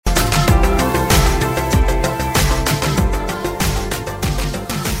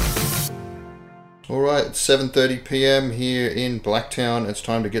Alright, it's 7:30 p.m. here in Blacktown. It's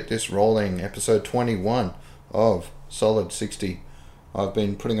time to get this rolling. Episode 21 of Solid 60. I've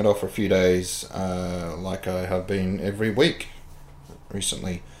been putting it off for a few days, like I have been every week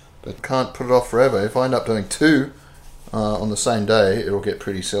recently. But can't put it off forever. If I end up doing two on the same day, it'll get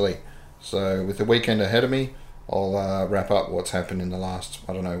pretty silly. So with the weekend ahead of me, I'll wrap up what's happened in the last,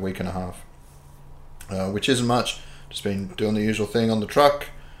 week and a half. Which isn't much. Just been doing the usual thing on the truck.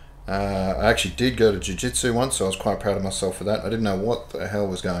 I actually did go to jiu-jitsu once, so I was quite proud of myself for that. I didn't know what the hell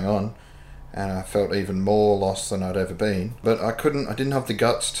was going on, and I felt even more lost than I'd ever been. But I didn't have the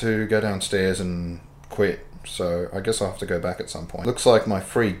guts to go downstairs and quit, so I guess I'll have to go back at some point. Looks like my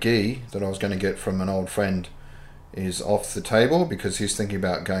free gi that I was going to get from an old friend is off the table because he's thinking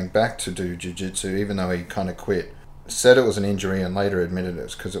about going back to do jiu-jitsu, even though he kind of quit. Said it was an injury and later admitted it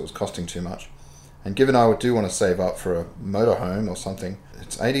was because it was costing too much. And given I do want to save up for a motorhome or something,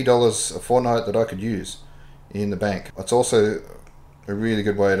 it's $80 a fortnight that I could use in the bank. It's also a really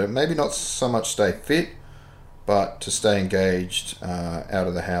good way to maybe not so much stay fit, but to stay engaged, out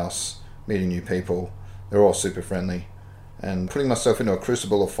of the house, meeting new people. They're all super friendly. And putting myself into a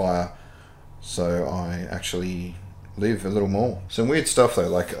crucible of fire so I actually live a little more. Some weird stuff though,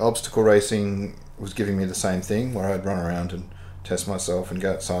 like obstacle racing was giving me the same thing, where I'd run around and test myself and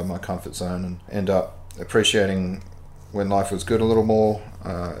go outside my comfort zone and end up appreciating when life was good a little more.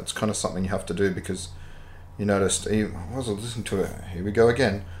 It's kind of something you have to do because you noticed, I was listening to it, here we go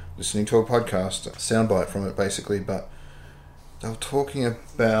again, listening to a podcast, a soundbite from it basically, but they were talking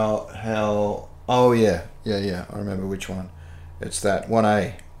about how, I remember which one. It's that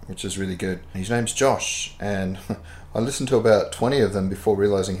 1A, which is really good. His name's Josh, and I listened to about 20 of them before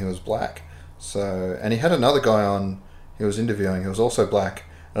realizing he was black. So, and he had another guy on he was interviewing, he was also black,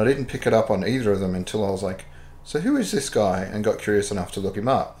 and I didn't pick it up on either of them until I was like, so who is this guy? And got curious enough to look him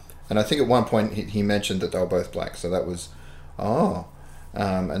up. And I think at one point he mentioned that they were both black, so that was,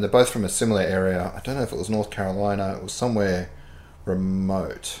 and they're both from a similar area. I don't know if it was North Carolina, it was somewhere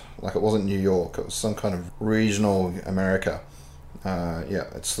remote, like it wasn't New York, it was some kind of regional America.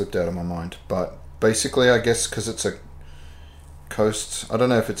 It slipped out of my mind. But basically, I guess because it's a coast, I don't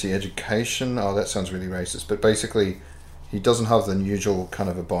know if it's the education, that sounds really racist, but basically he doesn't have the usual kind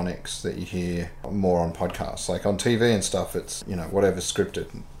of ebonics that you hear more on podcasts. Like on TV and stuff, it's, whatever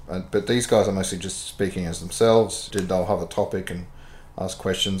scripted. But these guys are mostly just speaking as themselves. They'll have a topic and ask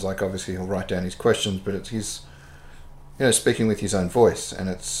questions. Like obviously he'll write down his questions, but it's his, speaking with his own voice. And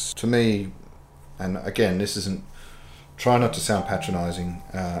it's, to me, and again, this isn't, try not to sound patronizing.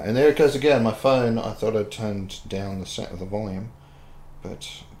 And there it goes again, my phone. I thought I'd turned down the volume,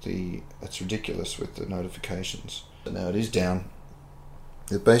 but it's ridiculous with the notifications. But now it is down.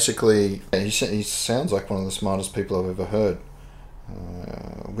 It basically, he sounds like one of the smartest people I've ever heard,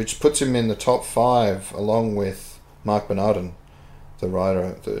 which puts him in the top 5 along with Mark Bernardin, the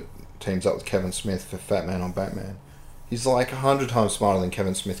writer that teams up with Kevin Smith for Fat Man on Batman. He's like 100 times smarter than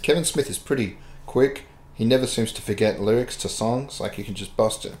Kevin Smith. Kevin Smith is pretty quick. He never seems to forget lyrics to songs. Like he can just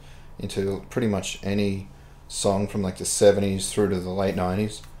bust it into pretty much any song from like the 70s through to the late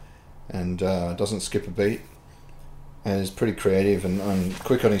 90s and doesn't skip a beat. And is pretty creative and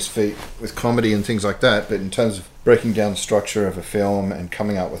quick on his feet with comedy and things like that. But in terms of breaking down the structure of a film and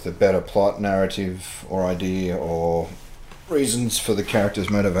coming up with a better plot, narrative, or idea, or reasons for the characters'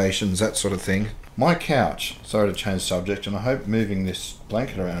 motivations, that sort of thing. My couch, sorry to change subject, and I hope moving this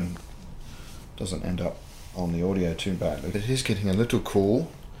blanket around doesn't end up on the audio too badly. It is getting a little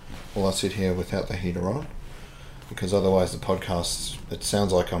cool while I sit here without the heater on, because otherwise the podcast, it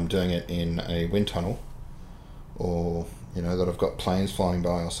sounds like I'm doing it in a wind tunnel, or that I've got planes flying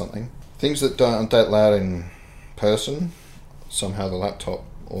by or something. Things that aren't that loud in person, somehow the laptop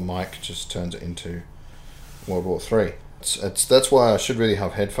or mic just turns it into World War III. That's why I should really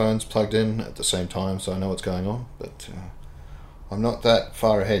have headphones plugged in at the same time so I know what's going on, but I'm not that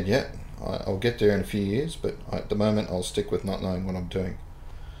far ahead yet. I'll get there in a few years, but at the moment I'll stick with not knowing what I'm doing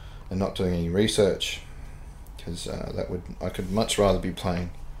and not doing any research, because I could much rather be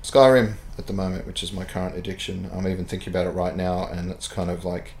playing Skyrim at the moment, which is my current addiction. I'm even thinking about it right now, and it's kind of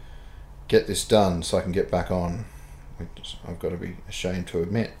like, get this done so I can get back on, which I've got to be ashamed to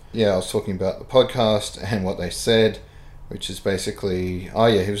admit. I was talking about the podcast and what they said, which is basically,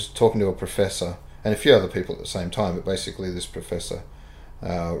 he was talking to a professor and a few other people at the same time, but basically this professor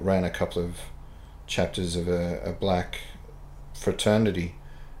ran a couple of chapters of a black fraternity,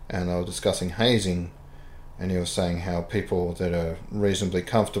 and they were discussing hazing. And he was saying how people that are reasonably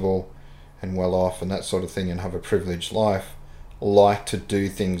comfortable and well off and that sort of thing and have a privileged life like to do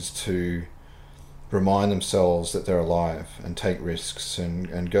things to remind themselves that they're alive and take risks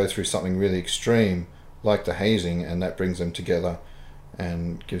and go through something really extreme like the hazing, and that brings them together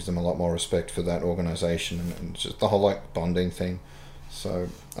and gives them a lot more respect for that organization and just the whole like bonding thing. So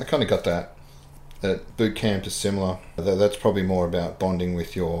I kind of got that boot camp is similar. That's probably more about bonding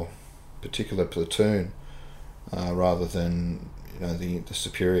with your particular platoon rather than the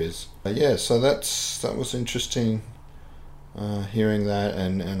superiors. So that was interesting. Hearing that,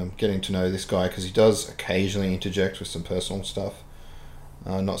 and I'm getting to know this guy because he does occasionally interject with some personal stuff.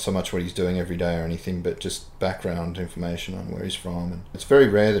 Not so much what he's doing every day or anything, but just background information on where he's from. And it's very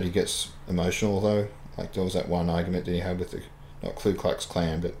rare that he gets emotional though. Like there was that one argument that he had with the, not Ku Klux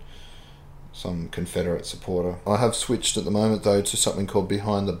Klan, but some Confederate supporter. I have switched at the moment though to something called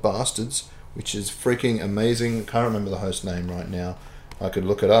Behind the Bastards, which is freaking amazing. Can't remember the host name right now. I could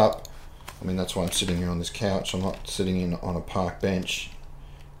look it up. I mean, that's why I'm sitting here on this couch. I'm not sitting on a park bench,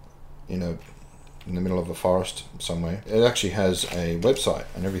 in the middle of a forest somewhere. It actually has a website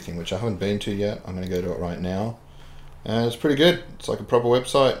and everything, which I haven't been to yet. I'm going to go to it right now. And it's pretty good. It's like a proper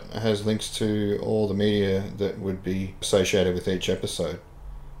website. It has links to all the media that would be associated with each episode.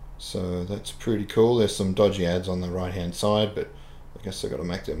 So that's pretty cool. There's some dodgy ads on the right-hand side, but I guess they've got to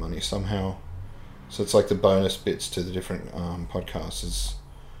make their money somehow. So it's like the bonus bits to the different podcasts. Is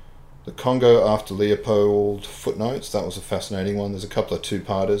the Congo after Leopold footnotes. That was a fascinating one. There's a couple of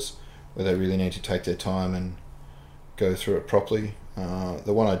two-parters where they really need to take their time and go through it properly.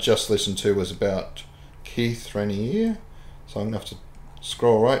 The one I just listened to was about Keith Raniere, so I'm going to have to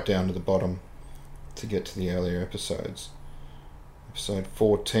scroll right down to the bottom to get to the earlier episodes. Episode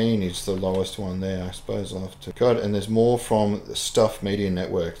 14 is the lowest one there. I suppose I'll have to... God, and there's more from the Stuff Media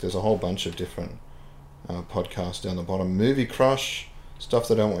Network. There's a whole bunch of different podcasts down the bottom. Movie Crush, Stuff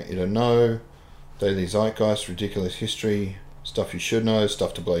They Don't Want You to Know, Daily Zeitgeist, Ridiculous History, Stuff You Should Know,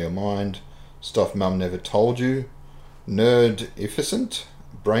 Stuff to Blow Your Mind, Stuff Mum Never Told You, Nerd-ificient,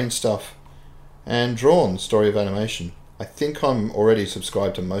 Brain Stuff, and Drawn, Story of Animation. I think I'm already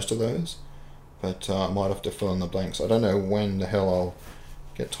subscribed to most of those, but I might have to fill in the blanks. I don't know when the hell I'll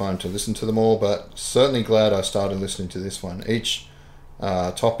get time to listen to them all, but certainly glad I started listening to this one. Each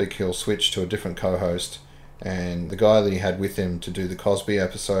topic he'll switch to a different co-host, and the guy that he had with him to do the Cosby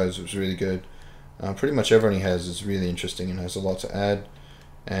episodes was really good. Pretty much everyone he has is really interesting and has a lot to add,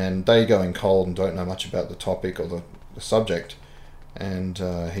 and they go in cold and don't know much about the topic or the subject, and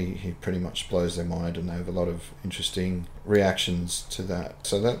he pretty much blows their mind, and they have a lot of interesting reactions to that.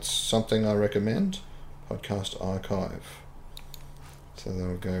 So that's something I recommend, Podcast Archive. So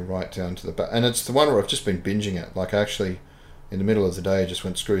they'll go right down to the back, and it's the one where I've just been binging it. Like actually in the middle of the day just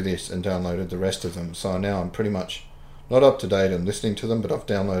went screw this and downloaded the rest of them, so now I'm pretty much not up to date and listening to them, but I've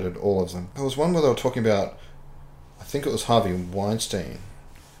downloaded all of them. There was one where they were talking about, I think it was Harvey Weinstein,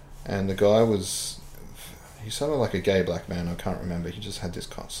 and the guy was, he sounded like a gay black man, I can't remember. He just had this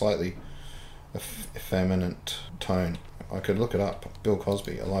kind of slightly effeminate tone. I could look it up. Bill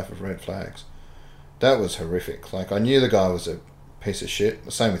Cosby, A Life of Red Flags. That was horrific. Like, I knew the guy was a piece of shit.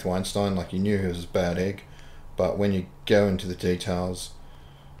 The same with Weinstein. Like, you knew he was a bad egg. But when you go into the details...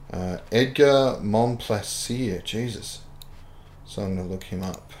 Edgar Monplaisir, Jesus. So I'm going to look him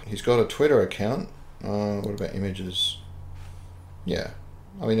up. He's got a Twitter account. What about images? Yeah.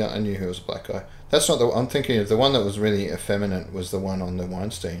 I mean, I knew he was a black guy. That's not the... I'm thinking of the one that was really effeminate was the one on the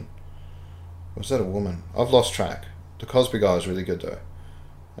Weinstein. Was that a woman? I've lost track. The Cosby guy is really good though.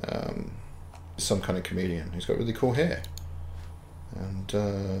 Some kind of comedian. He's got really cool hair. And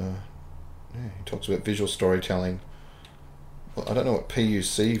yeah, he talks about visual storytelling. Well, I don't know what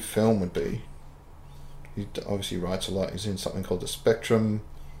PUC film would be. He obviously writes a lot. He's in something called The Spectrum.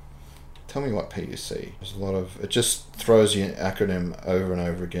 Tell me what PUC. There's a lot of... It just throws you an acronym over and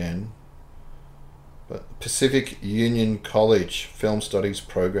over again. But Pacific Union College Film Studies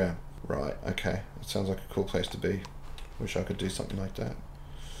Program. Right, okay. That sounds like a cool place to be. Wish I could do something like that.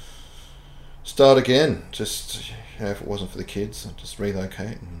 Start again. Just, if it wasn't for the kids, I'd just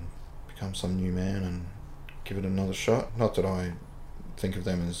relocate and become some new man and give it another shot. Not that I think of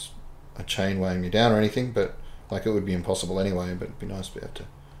them as a chain weighing me down or anything, but like it would be impossible anyway, but it'd be nice to be able to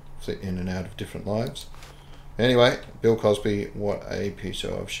flit in and out of different lives. Anyway, Bill Cosby, what a piece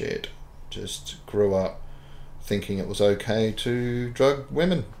of shit. Just grew up thinking it was okay to drug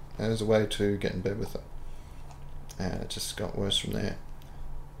women as a way to get in bed with them. And it just got worse from there.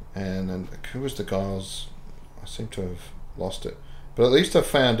 And then who was the guys? I seem to have lost it. But at least I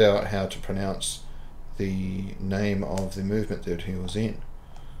found out how to pronounce the name of the movement that he was in.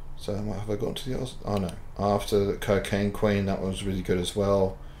 So have I gone to the others? Oh no. After the Cocaine Queen, that was really good as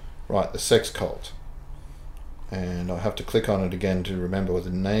well. Right, The Sex Cult. and I have to click on it again to remember what the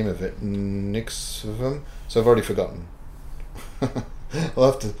name of it. Nixvim. So I've already forgotten.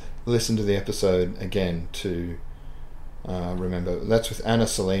 I'll have to listen to the episode again to remember. That's with Anna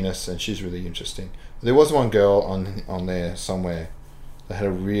Salinas, and she's really interesting. There was one girl on there somewhere that had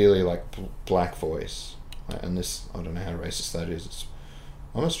a really like black voice, and this, I don't know how racist that is.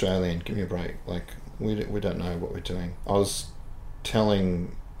 I'm Australian, give me a break. Like, we don't know what we're doing. I was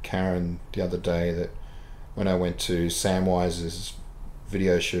telling Karen the other day that when I went to Samwise's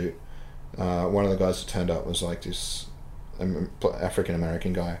video shoot, one of the guys that turned up was like this African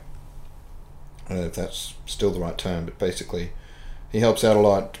American guy. I don't know if that's still the right term, but basically he helps out a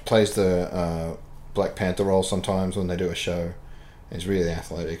lot, plays the Black Panther role sometimes when they do a show. He's really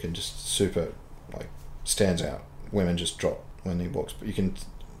athletic and just super, like, stands out. Women just drop when he walks, but you can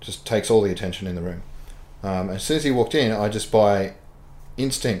just takes all the attention in the room. As soon as he walked in, I just by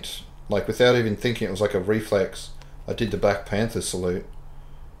instinct, like without even thinking, it was like a reflex, I did the Black Panther salute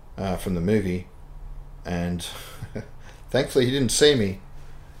from the movie, and thankfully he didn't see me,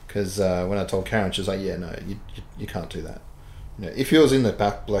 because when I told Karen, she was like, yeah, no, you can't do that. You know, if he was in the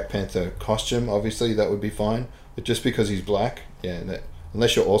Black Panther costume, obviously that would be fine, but just because he's black,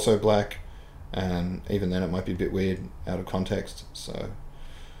 unless you're also black, and even then it might be a bit weird out of context. So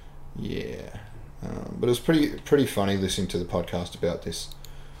yeah, but it was pretty funny listening to the podcast about this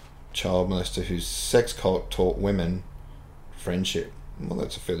child molester whose sex cult taught women friendship. Well,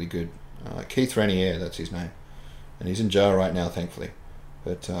 that's a fairly good Keith Raniere, that's his name, and he's in jail right now, thankfully.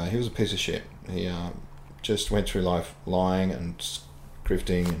 But he was a piece of shit. He just went through life lying and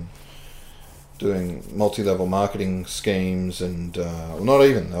grifting and doing multi-level marketing schemes, and well, not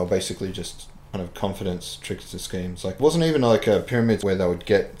even, they were basically just kind of confidence tricks and schemes. Like, it wasn't even like a pyramid where they would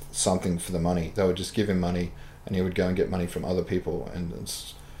get something for the money. They would just give him money and he would go and get money from other people, and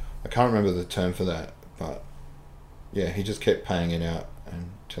I can't remember the term for that, but yeah, he just kept paying it out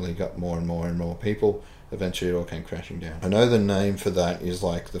until he got more and more and more people. Eventually it all came crashing down. I know the name for that is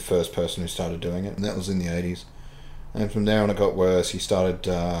like the first person who started doing it, and that was in the 80s. And from there on it got worse. He started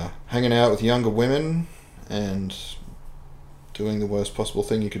hanging out with younger women and doing the worst possible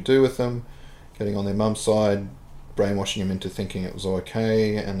thing you could do with them, getting on their mum's side, brainwashing them into thinking it was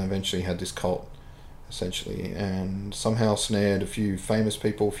okay, and eventually had this cult, essentially, and somehow snared a few famous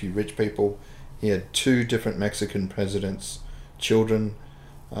people, a few rich people. He had 2 different Mexican presidents' children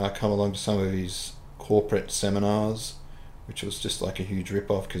come along to some of his corporate seminars, which was just like a huge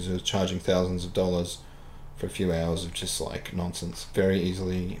rip-off because he was charging thousands of dollars for a few hours of just like nonsense. Very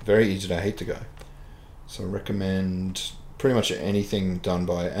easy to hate to go. So I recommend pretty much anything done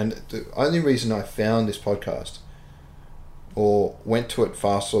by, and the only reason I found this podcast or went to it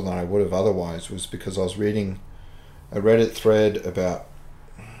faster than I would have otherwise was because I was reading a Reddit thread about,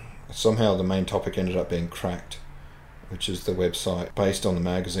 somehow the main topic ended up being Cracked, which is the website based on the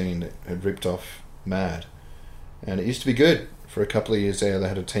magazine that had ripped off Mad, and it used to be good for a couple of years there. They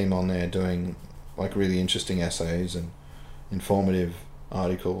had a team on there doing like really interesting essays and informative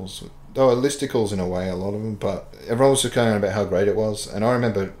articles. They were listicles in a way, a lot of them, but everyone was just going on about how great it was. And I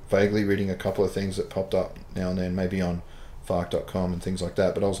remember vaguely reading a couple of things that popped up now and then, maybe on Fark.com and things like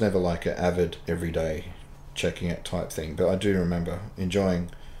that, but I was never like an avid everyday checking it type thing. But I do remember enjoying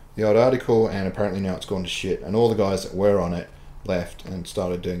the odd article, and apparently now it's gone to shit, and all the guys that were on it left and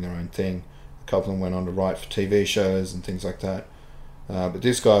started doing their own thing. A couple of them went on to write for TV shows and things like that, but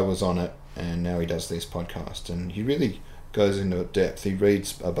this guy was on it, and now he does this podcast, and he really goes into depth. He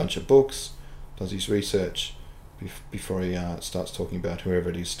reads a bunch of books, does his research before he starts talking about whoever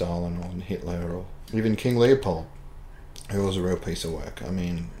it is, Stalin or Hitler or even King Leopold, who was a real piece of work. I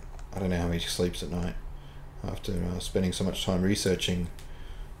mean, I don't know how he sleeps at night after spending so much time researching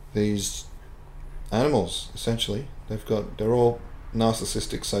these animals. Essentially, they're all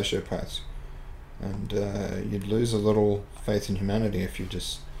narcissistic sociopaths, and you'd lose a little faith in humanity if you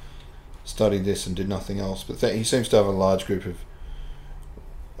just studied this and did nothing else. But he seems to have a large group of,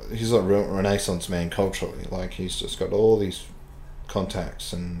 he's like a real Renaissance man culturally. Like, he's just got all these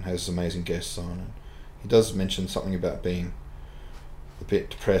contacts and has amazing guests on, and he does mention something about being a bit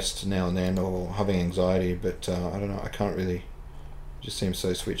depressed now and then or having anxiety, but I don't know, I can't really, just seems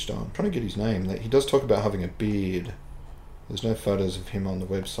so switched on. I'm trying to get his name. He does talk about having a beard. There's no photos of him on the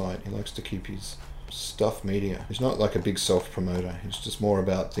website. He likes to keep his stuff media. He's not like a big self-promoter. He's just more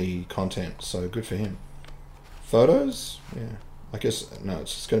about the content, so good for him. Photos? Yeah. I guess, no,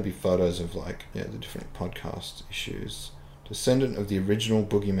 it's just going to be photos of like, yeah, the different podcast issues. Descendant of the original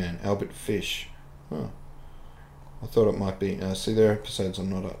boogeyman, Albert Fish. Huh. I thought it might be. See, their episodes I'm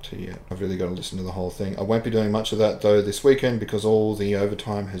not up to yet. I've really got to listen to the whole thing. I won't be doing much of that though this weekend because all the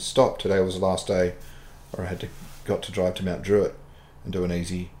overtime has stopped. Today was the last day or I got to drive to Mount Druitt and do an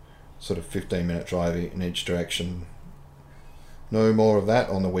easy sort of 15-minute drive in each direction. No more of that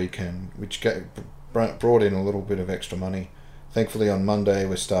on the weekend, which brought in a little bit of extra money. Thankfully on Monday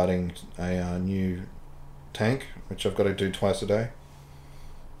we're starting a new tank, which I've got to do twice a day,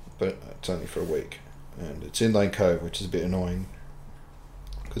 but it's only for a week, and it's in Lane Cove, which is a bit annoying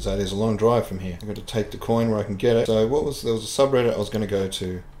because that is a long drive from here. I've got to take the coin where I can get it. So there was a subreddit I was going to go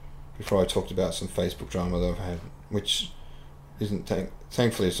to before I talked about some Facebook drama that I've had, which isn't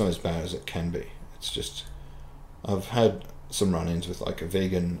thankfully it's not as bad as it can be. It's just I've had some run-ins with like a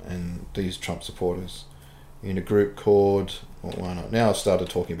vegan and these Trump supporters in a group called, well, why not? Now I've started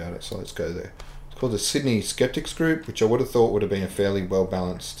talking about it, so let's go there. It's called the Sydney Skeptics Group, which I would have thought would have been a fairly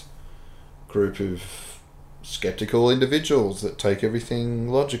well-balanced group of skeptical individuals that take everything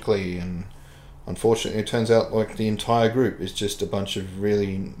logically, and unfortunately it turns out like the entire group is just a bunch of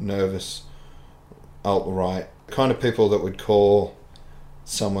really nervous alt-right kind of people that would call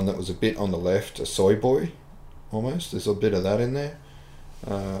someone that was a bit on the left a soy boy, almost. There's a bit of that in there,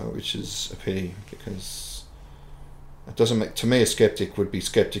 which is a pity, because it doesn't make, to me a skeptic would be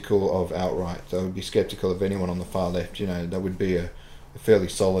skeptical of outright. They would be skeptical of anyone on the far left. You know, they would be a fairly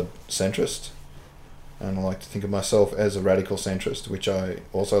solid centrist, and I like to think of myself as a radical centrist, which I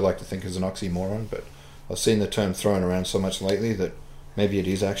also like to think is an oxymoron, but I've seen the term thrown around so much lately that maybe it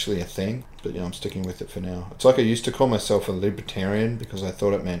is actually a thing, but I'm sticking with it for now. It's like I used to call myself a libertarian because I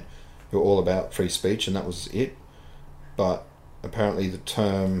thought it meant you're all about free speech and that was it, but apparently the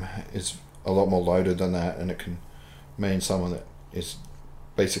term is a lot more loaded than that, and it can mean someone that is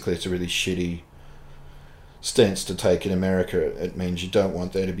basically, it's a really shitty stance to take in America. It means you don't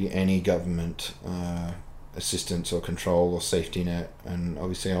want there to be any government assistance or control or safety net, and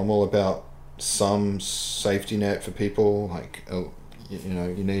obviously I'm all about some safety net for people, like you know,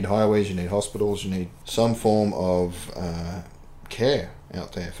 you need highways, you need hospitals, you need some form of care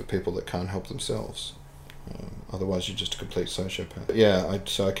out there for people that can't help themselves. Otherwise you're just a complete sociopath. But yeah,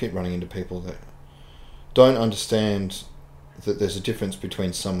 so I keep running into people that don't understand that there's a difference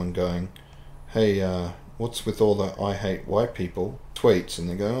between someone going, hey, what's with all the I hate white people tweets, and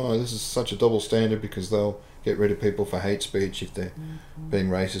they go, oh, this is such a double standard because they'll get rid of people for hate speech if they're being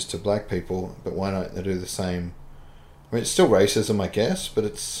racist to black people, but why don't they do the same? I mean, it's still racism, I guess, but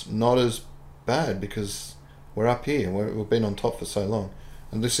it's not as bad because we're up here. We've been on top for so long.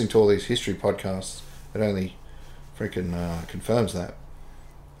 And listening to all these history podcasts, it only freaking confirms that.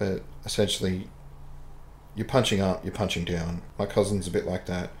 But essentially, you're punching up, you're punching down. My cousin's a bit like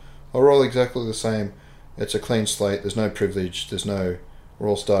that. We're all exactly the same. It's a clean slate. There's no privilege. We're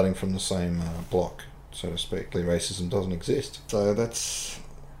all starting from the same block, so to speak. Racism doesn't exist. So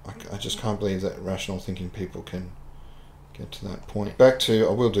I just can't believe that rational thinking people can get to that point. Back to,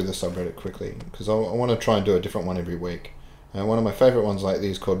 I will do the subreddit quickly because I want to try and do a different one every week. One of my favourite ones lately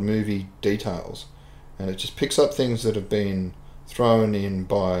is called Movie Details, and it just picks up things that have been thrown in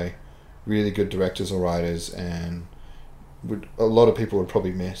by really good directors or writers, and a lot of people would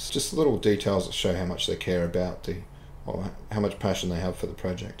probably miss. Just little details that show how much they care about or how much passion they have for the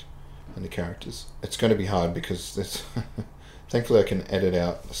project and the characters. It's going to be hard because there's thankfully I can edit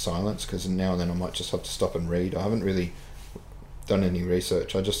out the silence, because now and then I might just have to stop and read. I haven't really done any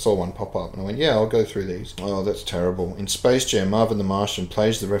research. I just saw one pop up and I went, yeah, I'll go through these. Oh, that's terrible. In Space Jam, Marvin the Martian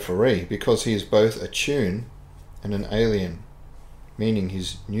plays the referee because he is both a tune and an alien, meaning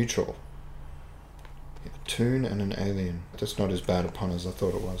he's neutral. A tune and an alien. That's not as bad a pun as I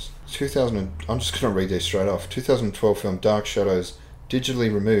thought it was. I'm just going to read these straight off. 2012 film Dark Shadows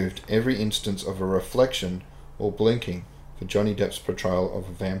digitally removed every instance of a reflection or blinking for Johnny Depp's portrayal of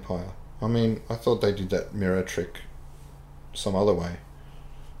a vampire. I mean, I thought they did that mirror trick some other way,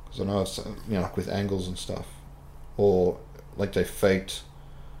 because I know it's, like with angles and stuff, or like they faked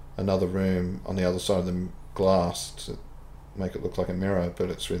another room on the other side of the glass to make it look like a mirror, but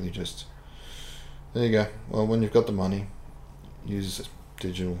it's really just, there you go. Well, when you've got the money, use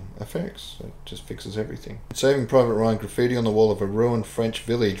digital effects. It just fixes everything. Saving Private Ryan, graffiti on the wall of a ruined French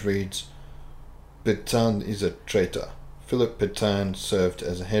village reads, Pétain is a traitor. Philippe Pétain served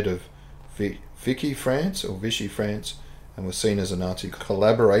as a head of Vichy France, or Vichy France, and was seen as a Nazi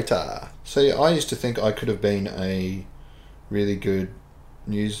collaborator. See, I used to think I could have been a really good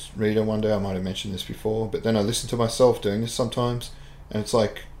news reader one day. I might have mentioned this before, but then I listen to myself doing this sometimes, and it's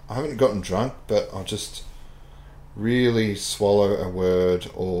like, I haven't gotten drunk, but I'll just really swallow a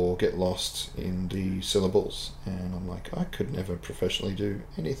word or get lost in the syllables, and I'm like, I could never professionally do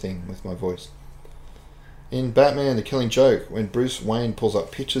anything with my voice. In Batman The Killing Joke, when Bruce Wayne pulls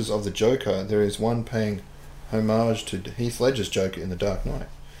up pictures of the Joker, there is one paying homage to Heath Ledger's Joker in The Dark Knight.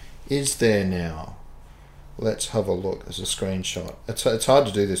 Is there now? Let's have a look. There's a screenshot. It's hard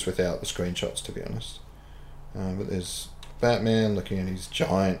to do this without the screenshots, to be honest. But there's Batman looking at his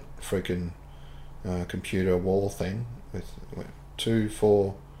giant freaking computer wall thing with 2,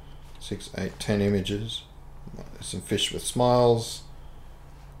 4, 6, 8, 10 images. There's some fish with smiles.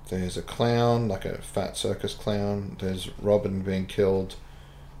 There's a clown, like a fat circus clown. There's Robin being killed.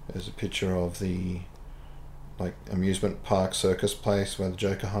 There's a picture of the amusement park circus place where the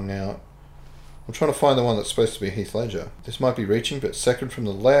Joker hung out. I'm trying to find the one that's supposed to be Heath Ledger. This might be reaching, but second from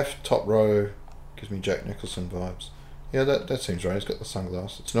the left, top row, gives me Jack Nicholson vibes. Yeah, that seems right. He's got the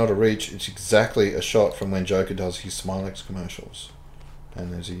sunglasses. It's not a reach. It's exactly a shot from when Joker does his Smilex commercials.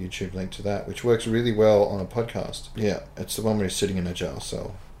 And there's a YouTube link to that, which works really well on a podcast. Yeah, it's the one where he's sitting in a jail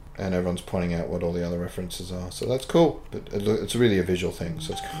cell. And everyone's pointing out what all the other references are. So that's cool. But it's really a visual thing.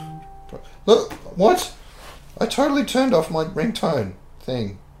 So it's cool. Look, what? I totally turned off my ringtone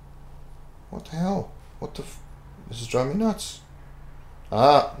thing. What the hell? What the This is driving me nuts.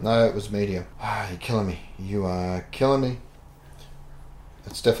 Ah, no, it was medium. Ah, you're killing me. You are killing me.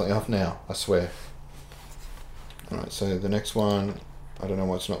 It's definitely off now, I swear. Alright, so the next one, I don't know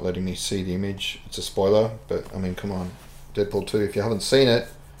why it's not letting me see the image. It's a spoiler, but I mean, come on. Deadpool 2, if you haven't seen it,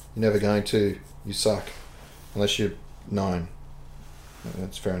 you're never going to. You suck. Unless you're 9.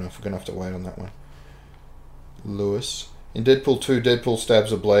 That's fair enough. We're going to have to wait on that one. Lewis. In Deadpool 2, Deadpool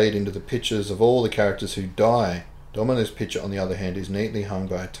stabs a blade into the pictures of all the characters who die. Domino's picture, on the other hand, is neatly hung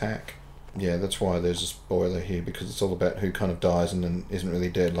by a tack. Yeah, that's why there's a spoiler here, because it's all about who kind of dies and then isn't really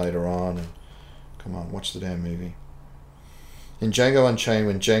dead later on. And come on, watch the damn movie. In Django Unchained,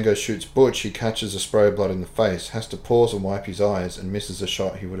 when Django shoots Butch, he catches a spray of blood in the face, has to pause and wipe his eyes, and misses a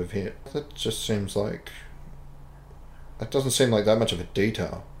shot he would have hit. That just seems like... That doesn't seem like that much of a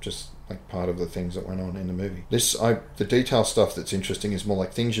detail, just like part of the things that went on in the movie. The detail stuff that's interesting is more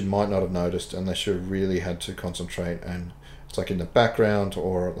like things you might not have noticed unless you really had to concentrate, and it's like in the background,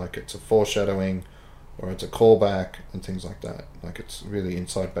 or like it's a foreshadowing, or it's a callback, and things like that. Like it's really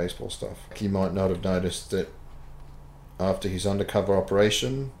inside baseball stuff. You might not have noticed that after his undercover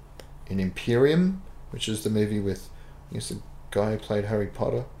operation in Imperium, which is the movie with, I guess, the guy who played Harry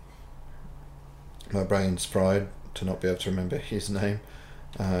Potter. My brain's fried to not be able to remember his name.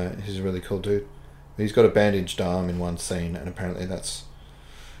 He's a really cool dude. He's got a bandaged arm in one scene, and apparently that's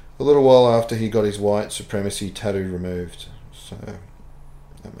a little while after he got his white supremacy tattoo removed. So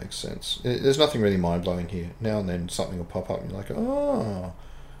that makes sense. There's nothing really mind-blowing here. Now and then something will pop up and you're like, oh,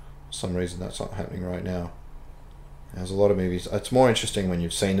 for some reason that's not happening right now. There's a lot of movies. It's more interesting when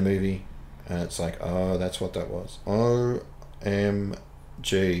you've seen the movie and it's like, oh, that's what that was.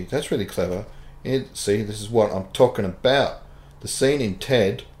 OMG. That's really clever. See, this is what I'm talking about. The scene in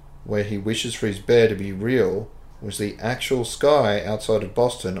Ted where he wishes for his bear to be real was the actual sky outside of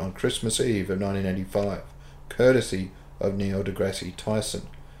Boston on Christmas Eve of 1985, courtesy of Neil deGrasse Tyson.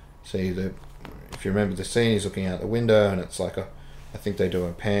 See, if you remember the scene, he's looking out the window and it's like I think they do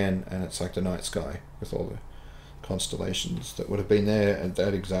a pan and it's like the night sky with all the constellations that would have been there at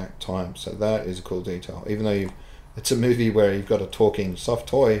that exact time. So that is a cool detail. Even though it's a movie where you've got a talking soft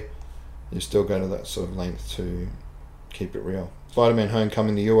toy, you still go to that sort of length to keep it real. Spider-Man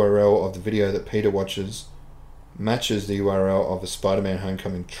Homecoming, the URL of the video that Peter watches matches the URL of a Spider-Man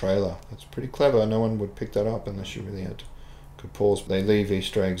Homecoming trailer. That's pretty clever. No one would pick that up unless you really had good pause. They leave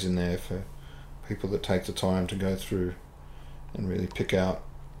Easter eggs in there for people that take the time to go through and really pick out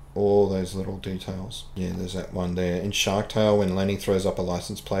all those little details. Yeah, there's that one there. In Shark Tale, when Lenny throws up a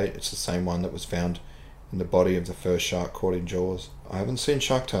license plate, it's the same one that was found in the body of the first shark caught in Jaws. I haven't seen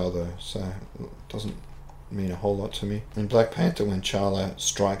Shark Tale though, so it doesn't mean a whole lot to me. In Black Panther, when T'Challa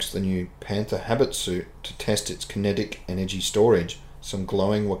strikes the new Panther habit suit to test its kinetic energy storage, some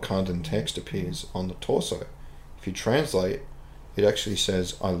glowing Wakandan text appears on the torso. If you translate, it actually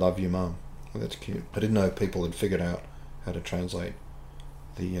says, "I love you, Mum." Well, that's cute. I didn't know people had figured out how to translate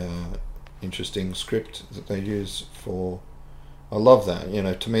the interesting script that they use for... I love that. You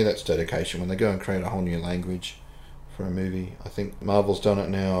know, to me that's dedication. When they go and create a whole new language for a movie. I think Marvel's done it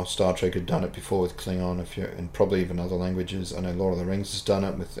now. Star Trek had done it before with Klingon, and probably even other languages. I know Lord of the Rings has done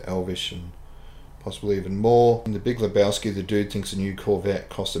it with Elvish and possibly even more. In The Big Lebowski, the dude thinks a new Corvette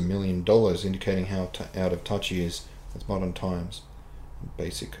costs $1 million, indicating how out of touch he is with modern times and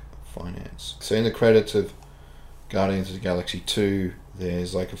basic finance. So in the credits of Guardians of the Galaxy 2,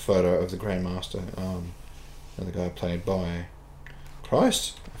 there's like a photo of the Grandmaster, and the guy played by...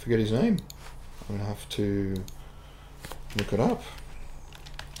 Christ, I forget his name. I'm going to have to look it up.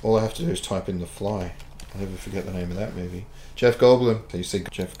 All I have to do is type in The Fly. I never forget the name of that movie. Jeff Goldblum. So you see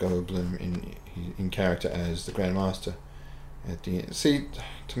Jeff Goldblum in character as the Grandmaster at the end. See,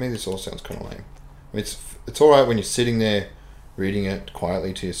 to me this all sounds kind of lame. It's alright when you're sitting there reading it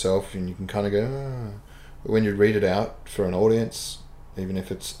quietly to yourself and you can kind of go, ah. But when you read it out for an audience, even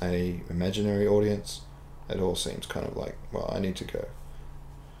if it's a imaginary audience, it all seems kind of like, well, I need to go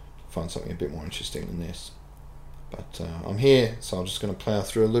find something a bit more interesting than this. But I'm here, so I'm just going to plow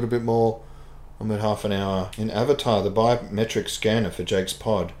through a little bit more. I'm at half an hour. In Avatar, the biometric scanner for Jake's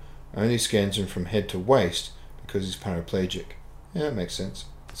pod only scans him from head to waist because he's paraplegic. Yeah, that makes sense.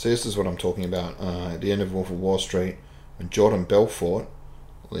 So this is what I'm talking about. At the end of Wolf of Wall Street, when Jordan Belfort,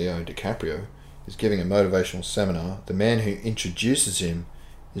 Leo DiCaprio, is giving a motivational seminar, the man who introduces him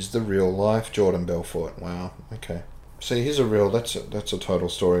is the real life Jordan Belfort. Wow, okay. See, that's a total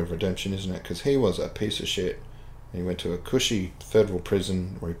story of redemption, isn't it? Because he was a piece of shit. He went to a cushy federal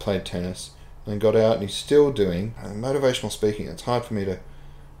prison where he played tennis and got out, and he's still doing motivational speaking. It's hard for me to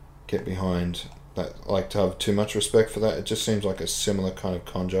get behind that, like to have too much respect for that. It just seems like a similar kind of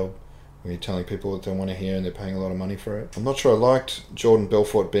con job where you're telling people what they want to hear and they're paying a lot of money for it. I'm not sure I liked Jordan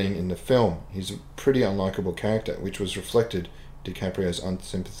Belfort being in the film. He's a pretty unlikable character, which was reflected in DiCaprio's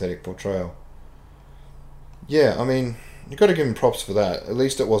unsympathetic portrayal. Yeah, I mean, you got to give him props for that. At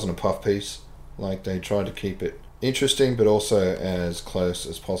least it wasn't a puff piece. Like, they tried to keep it interesting, but also as close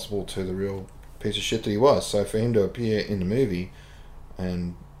as possible to the real piece of shit that he was. So for him to appear in the movie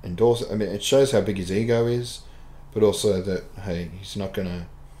and endorse it, I mean, it shows how big his ego is, but also that, hey, he's not going to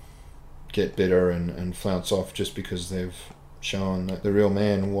get bitter and flounce off just because they've shown that the real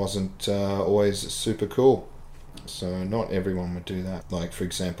man wasn't always super cool. So not everyone would do that. Like, for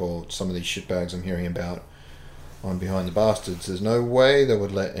example, some of these shitbags I'm hearing about on Behind the Bastards, there's no way they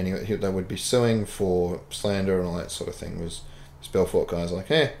would let they would be suing for slander and all that sort of thing. Was this Belfort guy's like,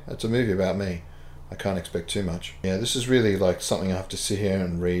 hey, that's a movie about me, I can't expect too much. Yeah, this is really like something I have to sit here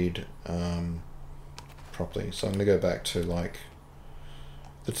and read properly. So I'm going to go back to like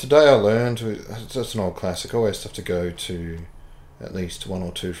the Today I Learned. That's an old classic. I always have to go to at least one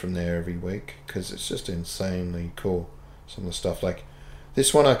or two from there every week because it's just insanely cool. Some of the stuff, like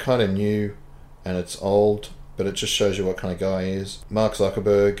this one I kind of knew and it's old, but it just shows you what kind of guy he is. Mark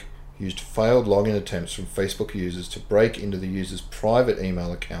Zuckerberg used failed login attempts from Facebook users to break into the users' private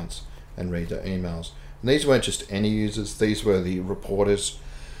email accounts and read their emails. And these weren't just any users, these were the reporters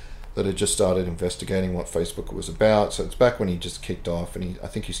that had just started investigating what Facebook was about. So it's back when he just kicked off, and I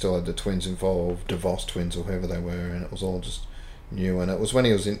think he still had the twins involved, DeVos twins or whoever they were, and it was all just new. And it was when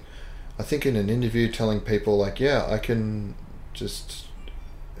he was in an interview telling people like, yeah, I can just,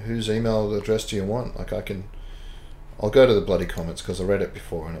 whose email address do you want? Like I'll go to the bloody comments because I read it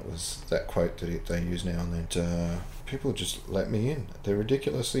before and it was that quote that they use now and then. People just let me in. They're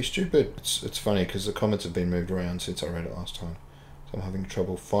ridiculously stupid. It's funny because the comments have been moved around since I read it last time. So I'm having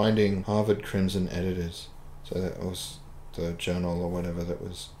trouble finding Harvard Crimson editors. So that was the journal or whatever that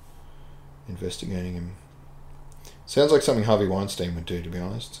was investigating him. Sounds like something Harvey Weinstein would do, to be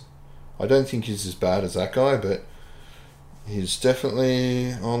honest. I don't think he's as bad as that guy, but he's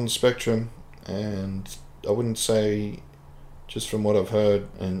definitely on the spectrum, and I wouldn't say, just from what I've heard,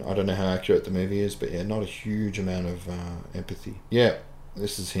 and I don't know how accurate the movie is, but yeah, not a huge amount of empathy. Yeah,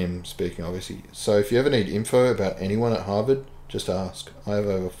 this is him speaking, obviously. So if you ever need info about anyone at Harvard, just ask. I have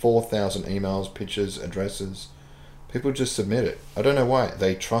over 4,000 emails, pictures, addresses. People just submit it. I don't know why.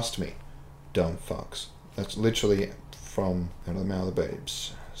 They trust me. Dumb fucks. That's literally from Out of the Mouth of the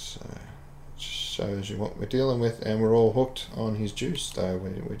Babes. So it shows you what we're dealing with, and we're all hooked on his juice, though.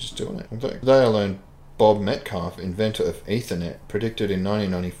 We're just doing it. Today I learned Bob Metcalfe, inventor of Ethernet, predicted in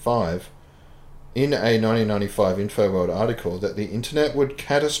 1995 in a 1995 InfoWorld article that the internet would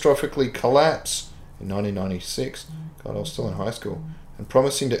catastrophically collapse in 1996. God, I was still in high school. And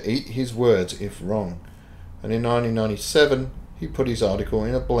promising to eat his words if wrong. And in 1997, he put his article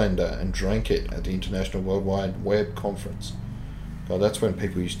in a blender and drank it at the International World Wide Web Conference. God, that's when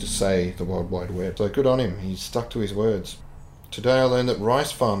people used to say the World Wide Web. So good on him. He stuck to his words. Today I learned that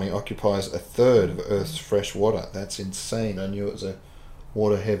rice farming occupies a third of Earth's fresh water. That's insane. I knew it was a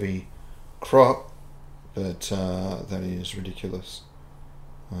water-heavy crop, but that is ridiculous.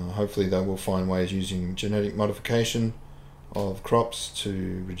 Hopefully they will find ways using genetic modification of crops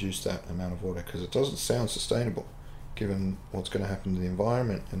to reduce that amount of water, because it doesn't sound sustainable given what's going to happen to the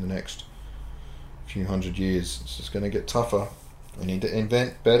environment in the next few hundred years. It's just going to get tougher. We need to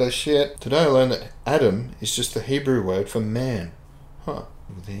invent better shit. Today I learned that Adam is just the Hebrew word for man. Huh.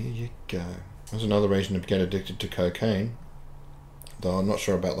 Well, there you go. There's another reason to get addicted to cocaine, though I'm not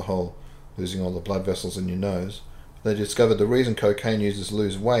sure about the whole losing all the blood vessels in your nose. They discovered the reason cocaine users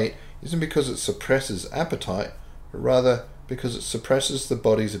lose weight isn't because it suppresses appetite, but rather because it suppresses the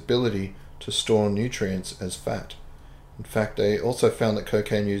body's ability to store nutrients as fat. In fact, they also found that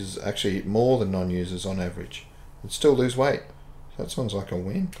cocaine users actually eat more than non-users on average and still lose weight. So that sounds like a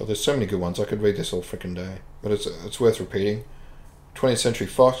win. God, there's so many good ones. I could read this all freaking day. But it's worth repeating. 20th Century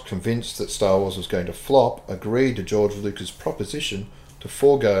Fox, convinced that Star Wars was going to flop, agreed to George Lucas' proposition to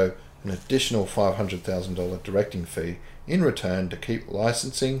forego an additional $500,000 directing fee in return to keep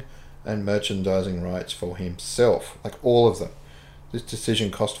licensing and merchandising rights for himself. Like all of them. This decision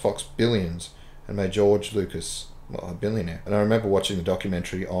cost Fox billions and made George Lucas, well, a billionaire. And I remember watching the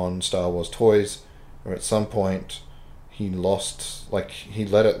documentary on Star Wars toys, where at some point he lost, like he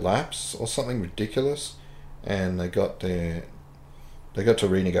let it lapse or something ridiculous, and they got to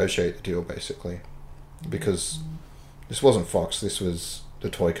renegotiate the deal basically, because this wasn't Fox, this was the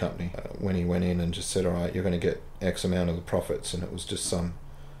toy company. When he went in and just said, all right, you're going to get X amount of the profits, and it was just some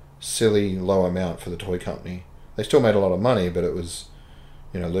silly low amount for the toy company. They still made a lot of money, but it was,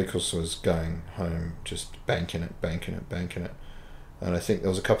 Lucas was going home just banking it. And I think there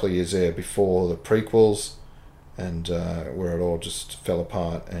was a couple of years there before the prequels, and where it all just fell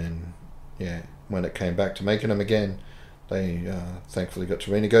apart. And yeah, when it came back to making them again, they thankfully got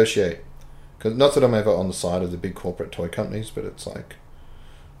to renegotiate. Cause not that I'm ever on the side of the big corporate toy companies, but it's like,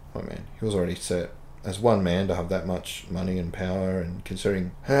 oh man, he was already set as one man to have that much money and power, and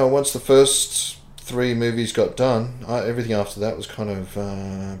considering how once the first 3 movies got done, everything after that was kind of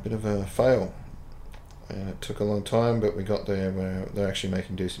a bit of a fail. And it took a long time, but we got there where they're actually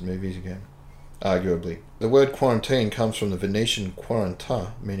making decent movies again, arguably. The word quarantine comes from the Venetian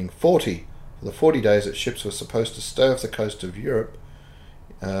quaranta, meaning 40, for the 40 days that ships were supposed to stay off the coast of Europe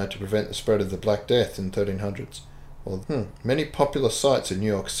to prevent the spread of the Black Death in 1300s. Well, many popular sites in New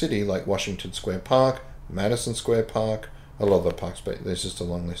York City, like Washington Square Park, Madison Square Park, a lot of the parks, but there's just a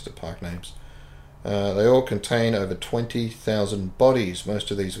long list of park names. They all contain over 20,000 bodies. Most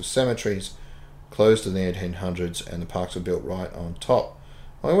of these were cemeteries, closed in the 1800s, and the parks were built right on top.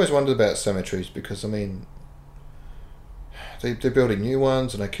 I always wondered about cemeteries because, they're building new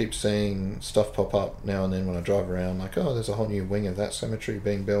ones, and I keep seeing stuff pop up now and then when I drive around, like, oh, there's a whole new wing of that cemetery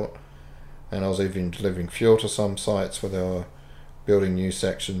being built. And I was even delivering fuel to some sites where they were building new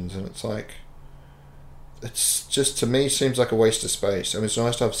sections, and it's like, it's just, to me, seems like a waste of space. It's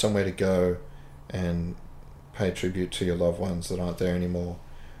nice to have somewhere to go and pay tribute to your loved ones that aren't there anymore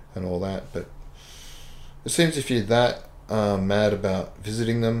and all that, but it seems if you're that mad about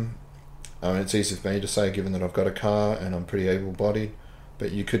visiting them, it's easy for me to say given that I've got a car and I'm pretty able-bodied,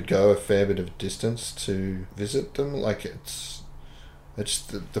 but you could go a fair bit of distance to visit them. Like it's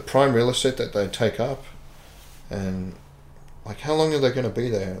the prime real estate that they take up, and like how long are they going to be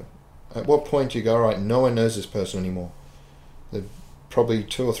there? At what point do you go, right, no one knows this person anymore, they're probably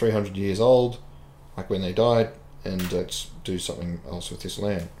 200 or 300 years old, like when they died, and let's do something else with this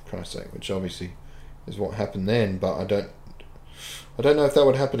land, Christ's sake, which obviously is what happened then, but I don't know if that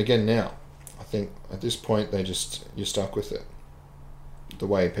would happen again now. I think at this point you're stuck with it. The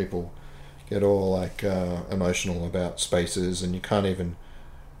way people get all like emotional about spaces, and you can't even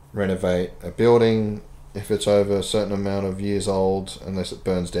renovate a building if it's over a certain amount of years old unless it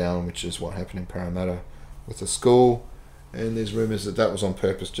burns down, which is what happened in Parramatta with the school. And there's rumours that was on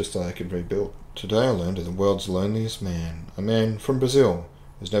purpose just so they could rebuild. Today I learned of the world's loneliest man, a man from Brazil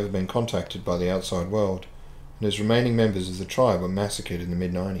who's never been contacted by the outside world, and whose remaining members of the tribe were massacred in the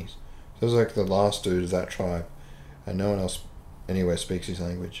mid-90s. So it was like the last dude of that tribe, and no one else anywhere speaks his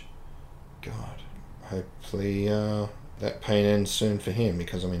language. God, hopefully that pain ends soon for him,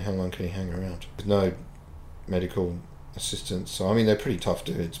 because how long can he hang around? There's no medical assistance, so they're pretty tough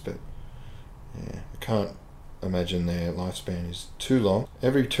dudes, but yeah, I can't imagine their lifespan is too long.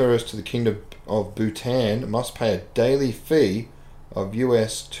 Every tourist to the Kingdom of Bhutan must pay a daily fee of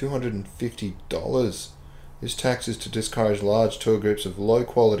US $250. This tax is to discourage large tour groups of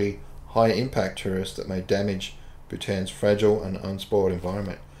low-quality, high-impact tourists that may damage Bhutan's fragile and unspoiled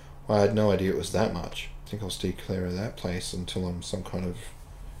environment. Well, I had no idea it was that much. I think I'll steer clear of that place until I'm some kind of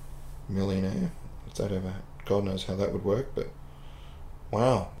millionaire. If that ever, God knows how that would work, but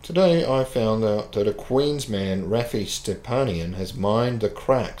wow. Today I found out that a Queensman, Rafi Stepanian, has mined the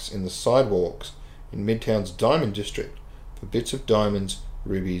cracks in the sidewalks in Midtown's Diamond District for bits of diamonds,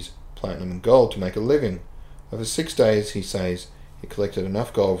 rubies, platinum and gold to make a living. Over 6 days, he says, he collected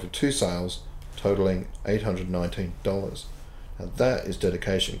enough gold for 2 sales, totaling $819. Now that is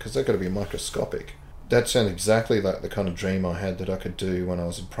dedication, because they've got to be microscopic. That sounds exactly like the kind of dream I had that I could do when I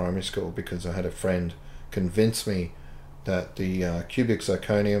was in primary school, because I had a friend convince me that the cubic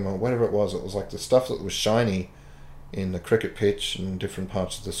zirconium, or whatever it was like the stuff that was shiny in the cricket pitch and different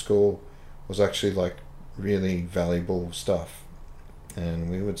parts of the school, was actually like really valuable stuff. And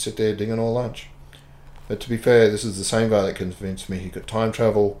we would sit there digging all lunch. But to be fair, this is the same guy that convinced me he could time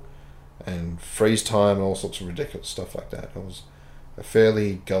travel and freeze time and all sorts of ridiculous stuff like that. I was a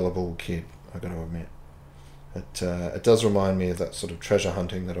fairly gullible kid, I got to admit. It does remind me of that sort of treasure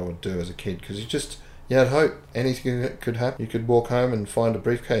hunting that I would do as a kid, because you had hope. Anything could happen. You could walk home and find a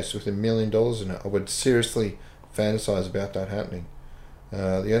briefcase with $1 million in it. I would seriously fantasize about that happening.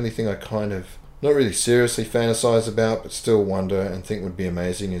 The only thing I kind of, not really seriously fantasize about, but still wonder and think would be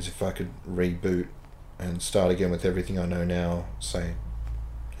amazing, is if I could reboot and start again with everything I know now, say,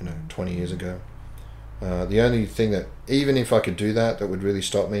 20 years ago. The only thing that, even if I could do that, that would really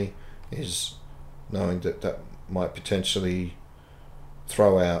stop me, is knowing that might potentially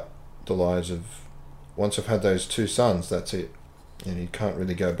throw out the lives of, once I've had those 2 sons, that's it. You can't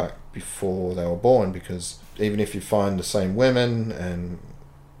really go back before they were born, because even if you find the same women and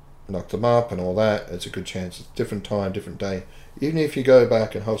knock them up and all that, it's a good chance. It's different time, different day. Even if you go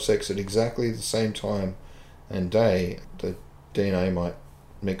back and have sex at exactly the same time and day, the DNA might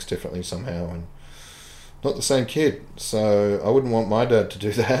mix differently somehow, and not the same kid. So I wouldn't want my dad to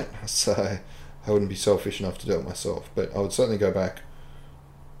do that, so I wouldn't be selfish enough to do it myself. But I would certainly go back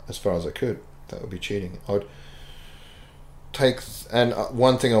as far as I could. That would be cheating. I would take, and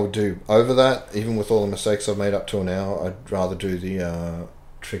one thing I would do over that, even with all the mistakes I've made up till now, I'd rather do the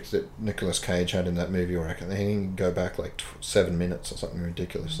trick that Nicolas Cage had in that movie, where I think he can go back like 7 minutes or something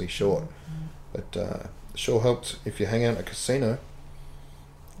ridiculously short. But sure helped. If you hang out in a casino,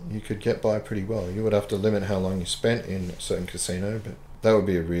 you could get by pretty well. You would have to limit how long you spent in a certain casino, but that would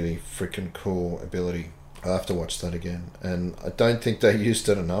be a really freaking cool ability. I'll have to watch that again. And I don't think they used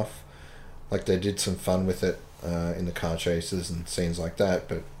it enough. Like, they did some fun with it in the car chases and scenes like that,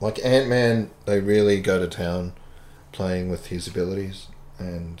 but like Ant-Man, they really go to town playing with his abilities,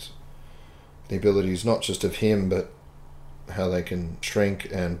 and the abilities not just of him, but how they can shrink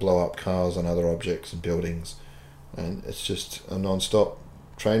and blow up cars and other objects and buildings. And it's just a non-stop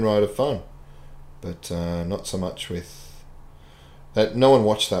train ride of fun. But not so much with that. No one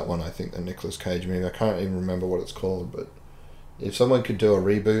watched that one, I think, the Nicolas Cage movie. I can't even remember what it's called, but if someone could do a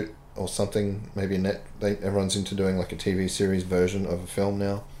reboot or something, maybe everyone's into doing like a TV series version of a film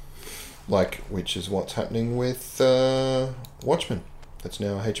now, which is what's happening with Watchmen. That's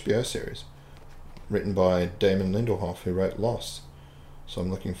now a HBO series, written by Damon Lindelof, who wrote Lost. So I'm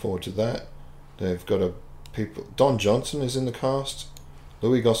looking forward to that. They've got Don Johnson is in the cast,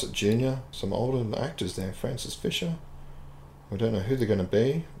 Louis Gossett Jr., some older actors there, Francis Fisher. We don't know who they're going to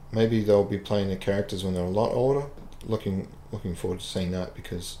be. Maybe they'll be playing the characters when they're a lot older. Looking forward to seeing that,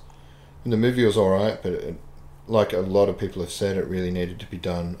 because the movie was alright, but like a lot of people have said, it really needed to be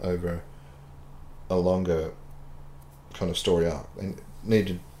done over a longer kind of story arc, and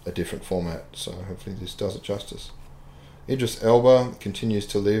needed a different format, so hopefully this does it justice. Idris Elba continues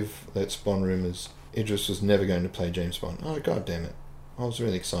to live. Let's Bond rumours. Idris was never going to play James Bond. Oh, god damn it. I was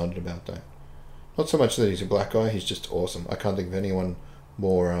really excited about that. Not so much that he's a black guy, he's just awesome. I can't think of anyone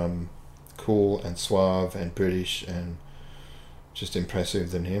more cool and suave and British and just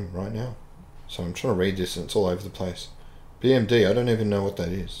impressive than him right now. So I'm trying to read this and it's all over the place. BMD, I don't even know what that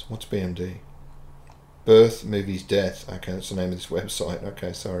is. What's BMD? Birth, Movies, Death. Okay, that's the name of this website.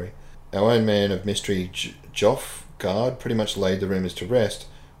 Okay, sorry. Our own man of mystery, Joff Gard, pretty much laid the rumours to rest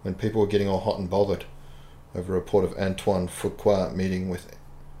when people were getting all hot and bothered over a report of Antoine Fuqua meeting with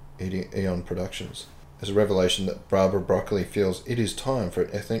Eon Productions. There's a revelation that Barbara Broccoli feels it is time for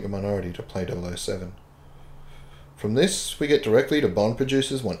an ethnic minority to play 007. From this, we get directly to Bond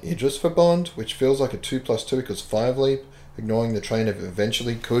producers want Idris for Bond, which feels like a 2 + 2 = 5 leap, ignoring the train of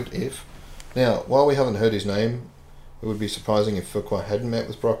eventually could if. Now, while we haven't heard his name, it would be surprising if Fuqua hadn't met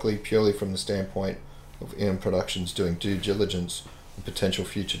with Broccoli purely from the standpoint of Eon Productions doing due diligence on potential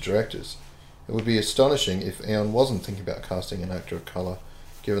future directors. It would be astonishing if Eon wasn't thinking about casting an actor of colour,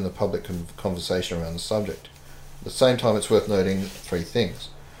 given the public conversation around the subject. At the same time, it's worth noting 3 things.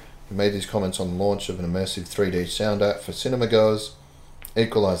 We made these comments on the launch of an immersive 3D sound app for cinema goers.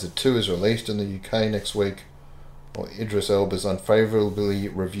 Equalizer 2 is released in the UK next week, or Idris Elba's unfavourably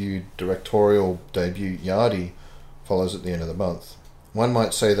reviewed directorial debut Yardi follows at the end of the month. One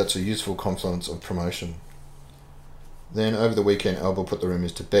might say that's a useful confluence of promotion. Then over the weekend, Elba put the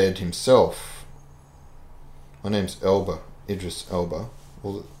rumours to bed himself. My name's Elba, Idris Elba.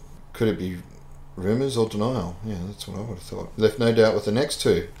 Well, could it be rumours or denial? Yeah, that's what I would have thought. Left no doubt with the next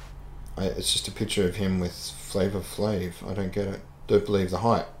 2. It's just a picture of him with Flavor Flav. I don't get it. Don't believe the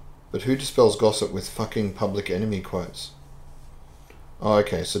hype. But who dispels gossip with fucking Public Enemy quotes? Oh,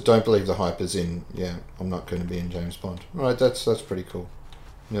 okay, so don't believe the hype is I'm not going to be in James Bond. Alright, that's pretty cool.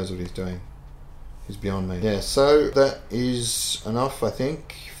 He knows what he's doing. is beyond me. Yeah, so that is enough, I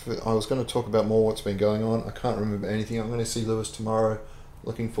think. I was going to talk about more what's been going on. I can't remember anything. I'm going to see Lewis tomorrow.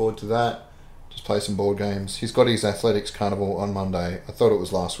 Looking forward to that. Just play some board games. He's got his athletics carnival on Monday. I thought it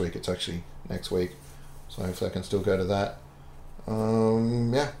was last week. It's actually next week. So hopefully I can still go to that.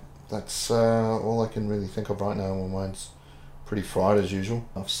 Yeah, that's all I can really think of right now. My mind's pretty fried as usual.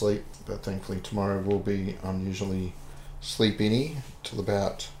 Enough sleep, but thankfully tomorrow will be unusually sleepy till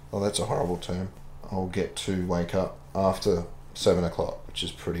about, oh, that's a horrible term. I'll get to wake up after 7 o'clock, which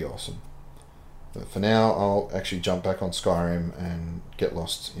is pretty awesome. But for now, I'll actually jump back on Skyrim and get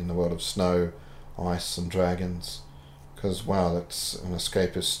lost in the world of snow, ice and dragons. Because, wow, that's an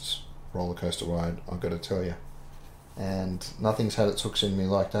escapist roller coaster ride, I've got to tell you. And nothing's had its hooks in me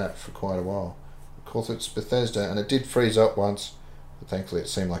like that for quite a while. Of course, it's Bethesda, and it did freeze up once, but thankfully it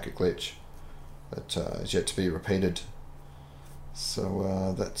seemed like a glitch that is yet to be repeated.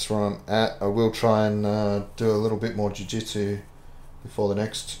 So that's where I'm at. I will try and do a little bit more jiu-jitsu before the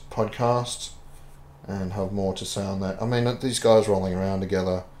next podcast and have more to say on that. I mean, these guys rolling around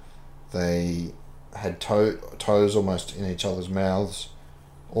together, they had toes almost in each other's mouths,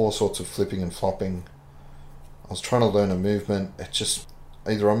 all sorts of flipping and flopping. I was trying to learn a movement. It's just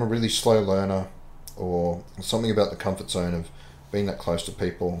either I'm a really slow learner or something about the comfort zone of being that close to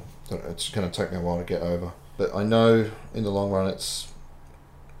people that it's going to take me a while to get over. But I know in the long run it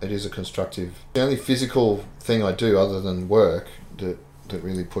is a constructive. The only physical thing I do other than work that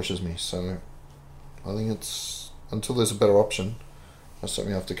really pushes me. So I think it's, until there's a better option, that's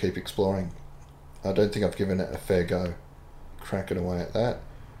something I have to keep exploring. I don't think I've given it a fair go. Cracking away at that.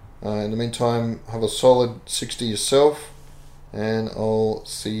 In the meantime, have a solid 60 yourself, and I'll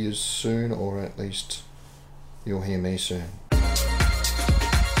see you soon, or at least you'll hear me soon.